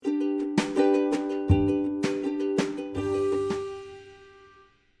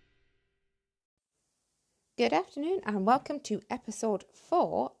Good afternoon and welcome to episode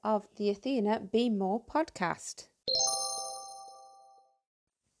 4 of the Athena Be More podcast.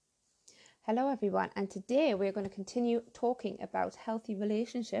 Hello everyone, and today we're going to continue talking about healthy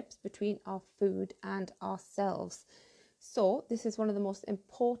relationships between our food and ourselves. So this is one of the most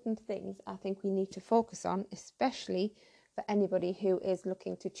important things I think we need to focus on, especially for anybody who is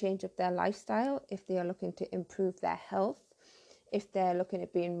looking to change up their lifestyle, if they are looking to improve their health, if they're looking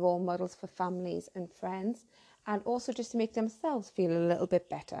at being role models for families and friends, and also just to make themselves feel a little bit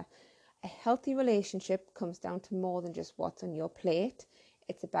better. A healthy relationship comes down to more than just what's on your plate.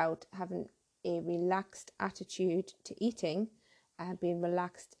 It's about having a relaxed attitude to eating, being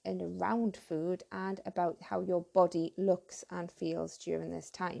relaxed and around food, and about how your body looks and feels during this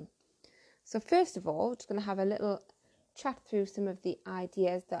time. So first of all, just going to have a little chat through some of the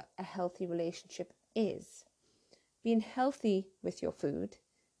ideas that a healthy relationship is. Being healthy with your food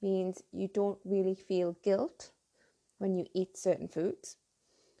means you don't really feel guilt when you eat certain foods.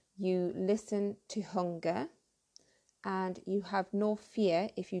 You listen to hunger and you have no fear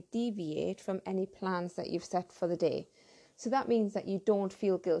if you deviate from any plans that you've set for the day. So that means that you don't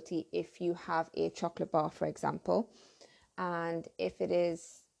feel guilty if you have a chocolate bar, for example, and if it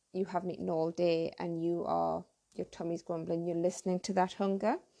is you haven't eaten all day and your tummy's grumbling, you're listening to that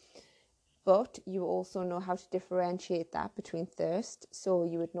hunger. But you also know how to differentiate that between thirst. So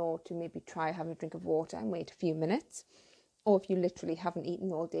you would know to maybe try having a drink of water and wait a few minutes. Or if you literally haven't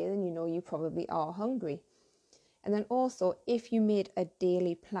eaten all day, then you know you probably are hungry. And then also, if you made a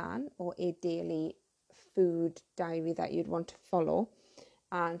daily plan or a daily food diary that you'd want to follow,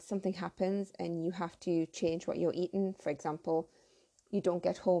 and something happens and you have to change what you're eating, for example, you don't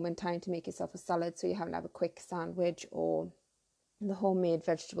get home in time to make yourself a salad, so you have to have a quick sandwich, or the homemade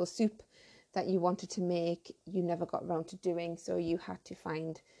vegetable soup that you wanted to make, you never got around to doing, so you had to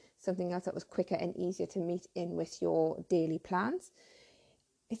find something else that was quicker and easier to meet in with your daily plans.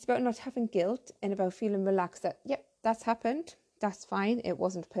 It's about not having guilt and about feeling relaxed that, yep, that's happened, that's fine, it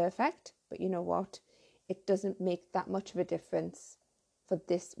wasn't perfect, but you know what? It doesn't make that much of a difference for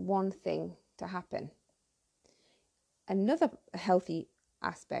this one thing to happen. Another healthy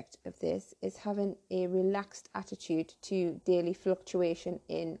aspect of this is having a relaxed attitude to daily fluctuation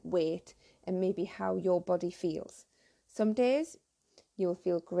in weight and maybe how your body feels. Some days you will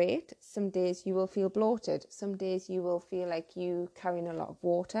feel great, some days you will feel bloated, some days you will feel like you carrying a lot of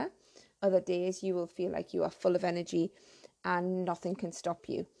water, other days you will feel like you are full of energy and nothing can stop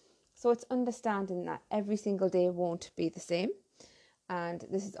you. So it's understanding that every single day won't be the same. And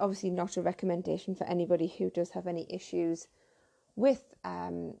this is obviously not a recommendation for anybody who does have any issues with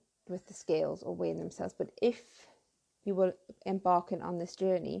the scales or weighing themselves. But if you were embarking on this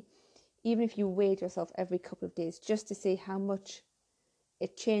journey, even if you weighed yourself every couple of days just to see how much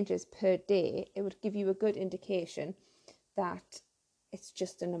it changes per day, it would give you a good indication that it's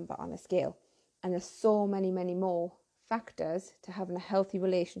just a number on a scale. And there's so many more factors to having a healthy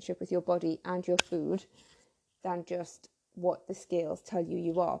relationship with your body and your food than just what the scales tell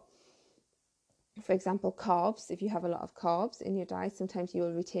you are. For example, carbs. If you have a lot of carbs in your diet, sometimes you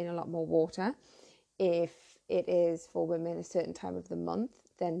will retain a lot more water. If it is for women a certain time of the month,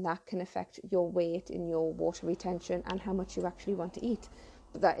 then that can affect your weight and your water retention and how much you actually want to eat.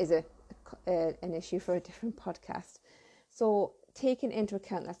 But that is an issue for a different podcast. So taking into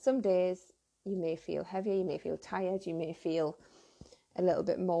account that some days you may feel heavier, you may feel tired, you may feel a little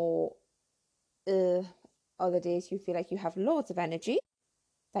bit more, other days you feel like you have loads of energy,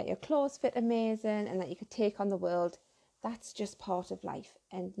 that your clothes fit amazing and that you could take on the world. That's just part of life,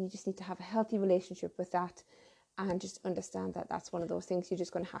 and you just need to have a healthy relationship with that and just understand that that's one of those things you're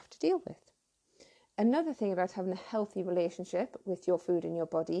just going to have to deal with. Another thing about having a healthy relationship with your food and your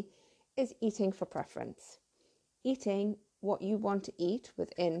body is eating for preference. Eating what you want to eat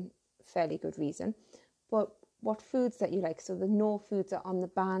within fairly good reason, but what foods that you like. So the no foods are on the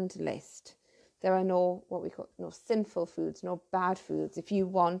banned list. There are no sinful foods, no bad foods. If you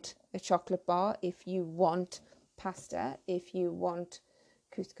want a chocolate bar, if you want pasta, if you want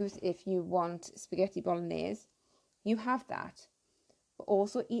couscous, if you want spaghetti bolognese, you have that. But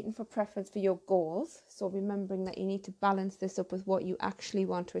also eating for preference for your goals. So remembering that you need to balance this up with what you actually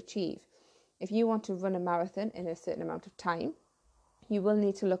want to achieve. If you want to run a marathon in a certain amount of time, you will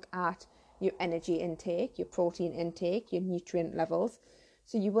need to look at your energy intake, your protein intake, your nutrient levels.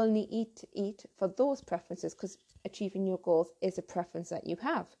 So you will need to eat for those preferences, because achieving your goals is a preference that you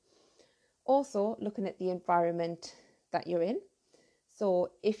have. Also, looking at the environment that you're in.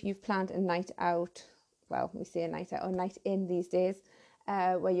 So if you've planned a night out, well, we say a night out or night in these days,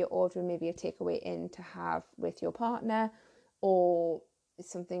 where you're ordering maybe a takeaway in to have with your partner, or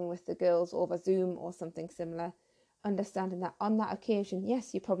something with the girls over Zoom or something similar, understanding that on that occasion,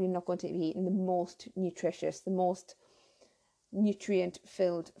 yes, you're probably not going to be eating the most nutritious, the most nutrient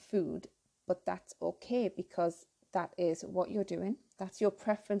filled food, but that's okay because that is what you're doing. That's your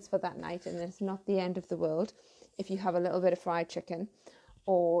preference for that night, and it's not the end of the world if you have a little bit of fried chicken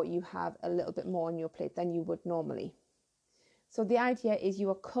or you have a little bit more on your plate than you would normally. So the idea is you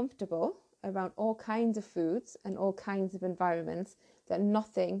are comfortable around all kinds of foods and all kinds of environments, that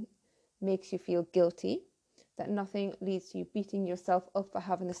nothing makes you feel guilty, that nothing leads to you beating yourself up for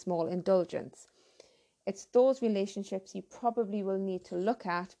having a small indulgence. It's those relationships you probably will need to look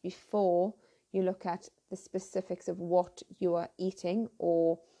at before you look at the specifics of what you are eating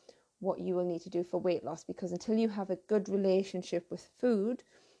or what you will need to do for weight loss, because until you have a good relationship with food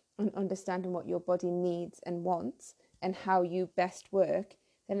and understanding what your body needs and wants and how you best work,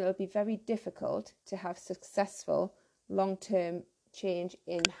 then it'll be very difficult to have successful long-term change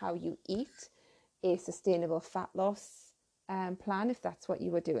in how you eat, a sustainable fat loss plan, if that's what you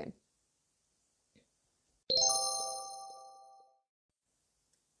were doing.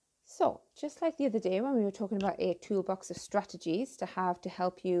 So, just like the other day when we were talking about a toolbox of strategies to have to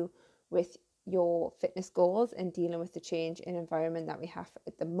help you with your fitness goals and dealing with the change in environment that we have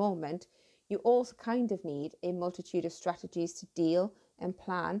at the moment, you also kind of need a multitude of strategies to deal and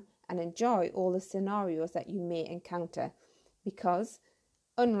plan and enjoy all the scenarios that you may encounter. Because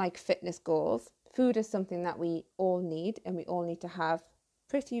unlike fitness goals, food is something that we all need, and we all need to have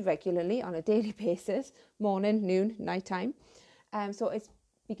pretty regularly on a daily basis, morning, noon, nighttime. So it's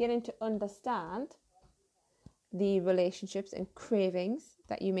beginning to understand the relationships and cravings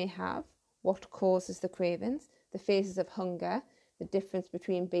that you may have, what causes the cravings, the phases of hunger, the difference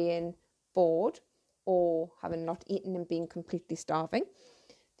between being bored or having not eaten and being completely starving,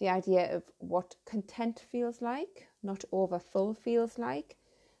 the idea of what content feels like, not over full feels like.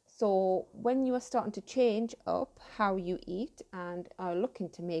 So when you are starting to change up how you eat and are looking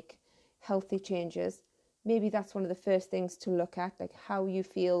to make healthy changes, maybe that's one of the first things to look at, like how you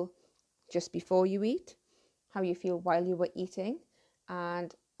feel just before you eat, how you feel while you were eating,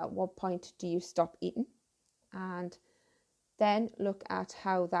 and at what point do you stop eating, and then look at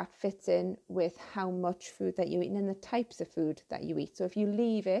how that fits in with how much food that you're eating and the types of food that you eat. So if you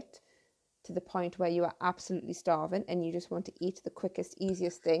leave it to the point where you are absolutely starving and you just want to eat the quickest,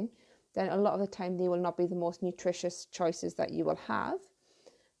 easiest thing, then a lot of the time they will not be the most nutritious choices that you will have.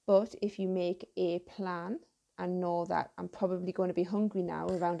 But if you make a plan and know that I'm probably going to be hungry now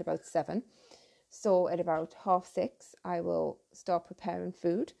around about 7, so at about 6:30, I will start preparing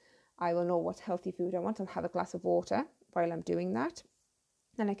food. I will know what healthy food I want. I'll have a glass of water while I'm doing that.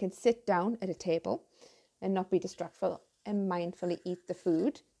 Then I can sit down at a table and not be distracted and mindfully eat the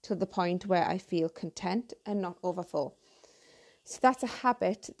food to the point where I feel content and not overfull. So that's a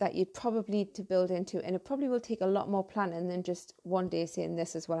habit that you'd probably need to build into, and it probably will take a lot more planning than just one day saying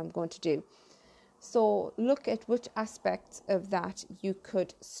this is what I'm going to do. So look at which aspects of that you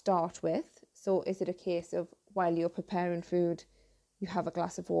could start with. So is it a case of while you're preparing food, you have a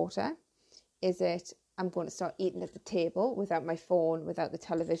glass of water? Is it I'm going to start eating at the table without my phone, without the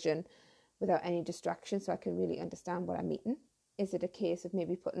television, without any distraction, so I can really understand what I'm eating? Is it a case of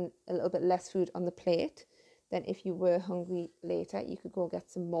maybe putting a little bit less food on the plate? Then if you were hungry later, you could go get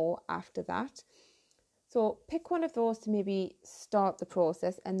some more after that. So pick one of those to maybe start the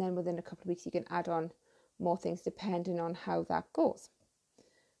process, and then within a couple of weeks you can add on more things depending on how that goes.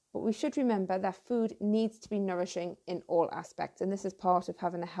 But we should remember that food needs to be nourishing in all aspects, and this is part of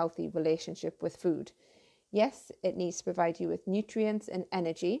having a healthy relationship with food. Yes, it needs to provide you with nutrients and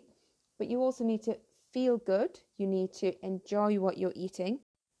energy, but you also need to feel good. You need to enjoy what you're eating.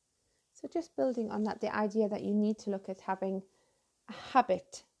 So just building on that, the idea that you need to look at having a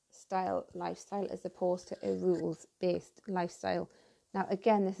habit style lifestyle as opposed to a rules-based lifestyle. Now,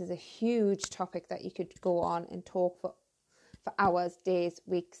 again, this is a huge topic that you could go on and talk for hours, days,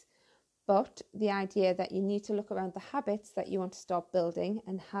 weeks. But the idea that you need to look around the habits that you want to start building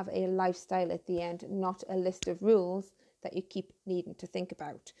and have a lifestyle at the end, not a list of rules that you keep needing to think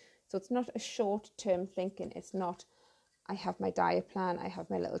about. So it's not a short-term thinking. It's not, I have my diet plan, I have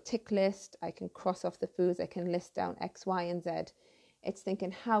my little tick list, I can cross off the foods, I can list down X, Y, and Z. It's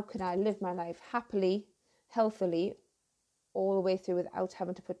thinking, how can I live my life happily, healthily, all the way through without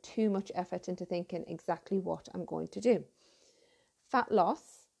having to put too much effort into thinking exactly what I'm going to do. Fat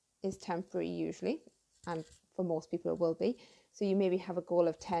loss is temporary usually, and for most people it will be. So you maybe have a goal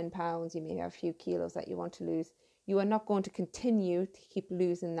of 10 pounds, you may have a few kilos that you want to lose. You are not going to continue to keep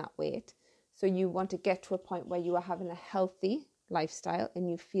losing that weight. So you want to get to a point where you are having a healthy lifestyle and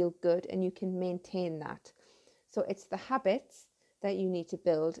you feel good and you can maintain that. So it's the habits that you need to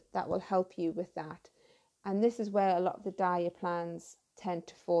build that will help you with that. And this is where a lot of the diet plans tend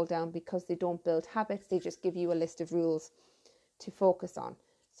to fall down, because they don't build habits. They just give you a list of rules to focus on.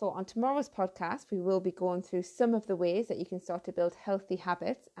 So on tomorrow's podcast, we will be going through some of the ways that you can start to build healthy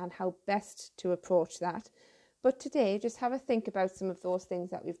habits and how best to approach that. But today, just have a think about some of those things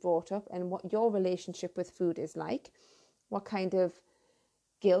that we've brought up and what your relationship with food is like. What kind of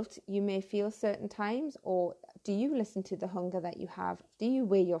guilt you may feel certain times, or do you listen to the hunger that you have? Do you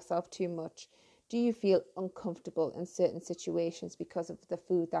weigh yourself too much? Do you feel uncomfortable in certain situations because of the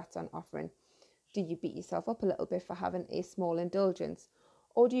food that's on offering? Do you beat yourself up a little bit for having a small indulgence?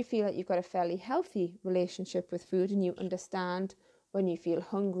 Or do you feel like you've got a fairly healthy relationship with food and you understand when you feel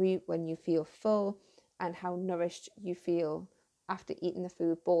hungry, when you feel full, and how nourished you feel after eating the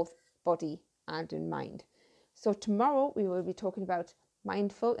food, both body and in mind? So tomorrow we will be talking about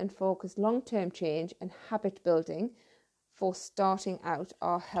mindful and focused long-term change and habit building for starting out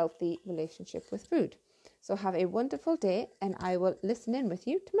our healthy relationship with food. So have a wonderful day, and I will listen in with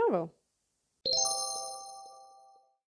you tomorrow.